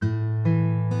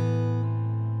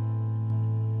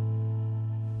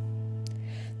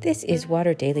This is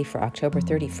Water Daily for October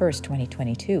 31st,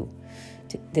 2022.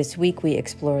 This week we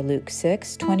explore Luke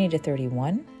 6,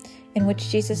 20-31, in which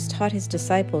Jesus taught his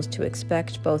disciples to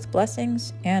expect both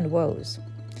blessings and woes.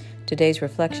 Today's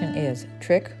reflection is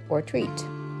trick or treat.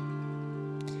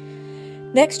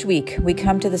 Next week, we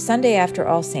come to the Sunday after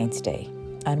All Saints' Day,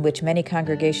 on which many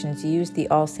congregations use the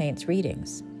All Saints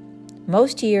readings.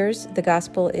 Most years, the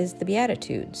Gospel is the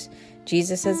Beatitudes,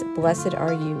 Jesus' Blessed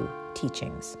Are You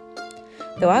teachings.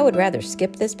 Though I would rather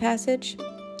skip this passage,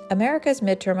 America's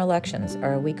midterm elections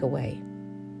are a week away.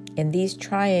 In these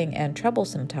trying and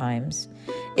troublesome times,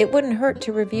 it wouldn't hurt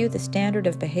to review the standard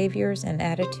of behaviors and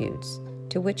attitudes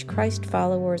to which Christ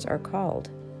followers are called.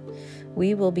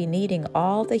 We will be needing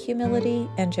all the humility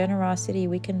and generosity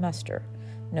we can muster,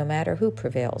 no matter who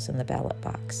prevails in the ballot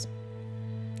box.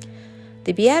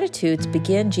 The Beatitudes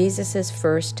begin Jesus'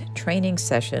 first training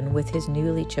session with his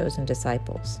newly chosen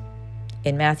disciples.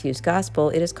 In Matthew's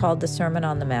Gospel, it is called the Sermon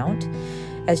on the Mount,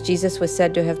 as Jesus was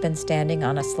said to have been standing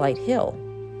on a slight hill,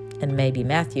 and maybe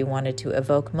Matthew wanted to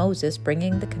evoke Moses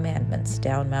bringing the commandments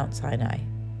down Mount Sinai.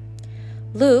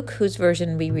 Luke, whose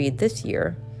version we read this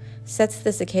year, sets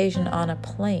this occasion on a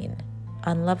plain,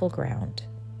 on level ground,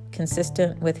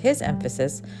 consistent with his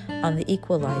emphasis on the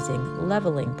equalizing,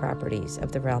 leveling properties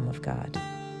of the realm of God.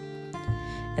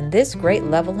 And this great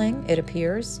leveling, it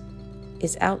appears,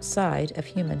 is outside of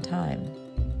human time.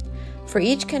 For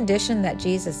each condition that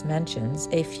Jesus mentions,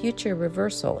 a future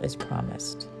reversal is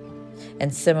promised.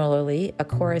 And similarly, a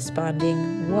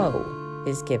corresponding woe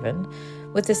is given,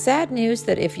 with the sad news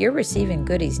that if you're receiving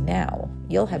goodies now,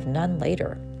 you'll have none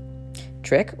later.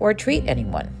 Trick or treat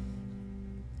anyone?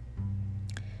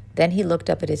 Then he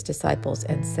looked up at his disciples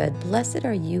and said, "Blessed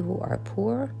are you who are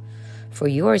poor, for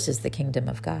yours is the kingdom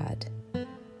of God.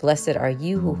 Blessed are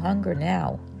you who hunger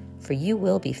now, for you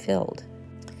will be filled.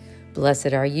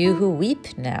 Blessed are you who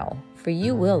weep now, for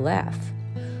you will laugh.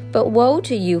 But woe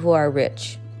to you who are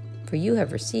rich, for you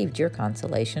have received your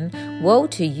consolation. Woe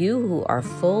to you who are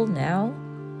full now,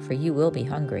 for you will be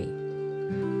hungry.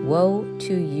 Woe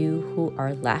to you who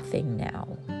are laughing now,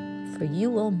 for you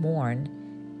will mourn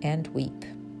and weep."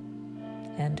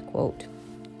 End quote.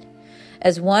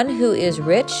 As one who is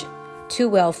rich, too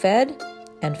well fed,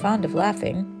 and fond of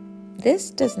laughing,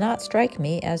 this does not strike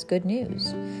me as good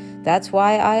news. That's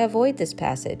why I avoid this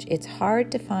passage. It's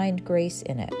hard to find grace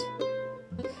in it.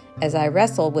 As I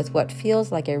wrestle with what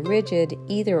feels like a rigid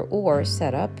either-or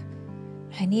setup,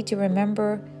 I need to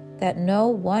remember that no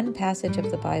one passage of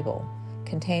the Bible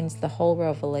contains the whole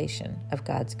revelation of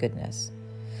God's goodness.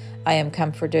 I am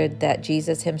comforted that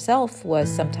Jesus himself was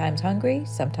sometimes hungry,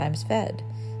 sometimes fed,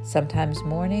 sometimes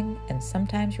mourning, and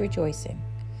sometimes rejoicing,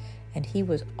 and he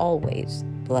was always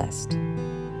blessed.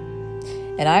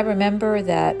 And I remember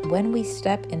that when we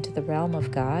step into the realm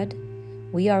of God,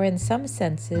 we are in some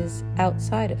senses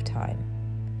outside of time.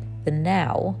 The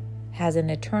now has an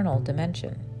eternal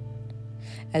dimension.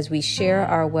 As we share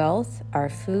our wealth, our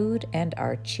food, and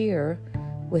our cheer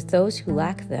with those who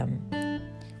lack them,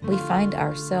 we find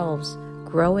ourselves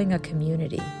growing a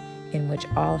community in which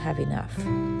all have enough.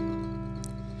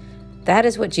 That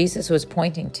is what Jesus was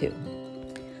pointing to.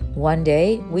 One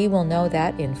day, we will know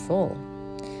that in full.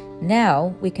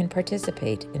 Now, we can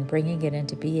participate in bringing it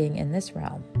into being in this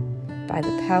realm by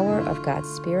the power of God's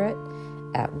Spirit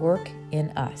at work in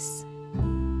us.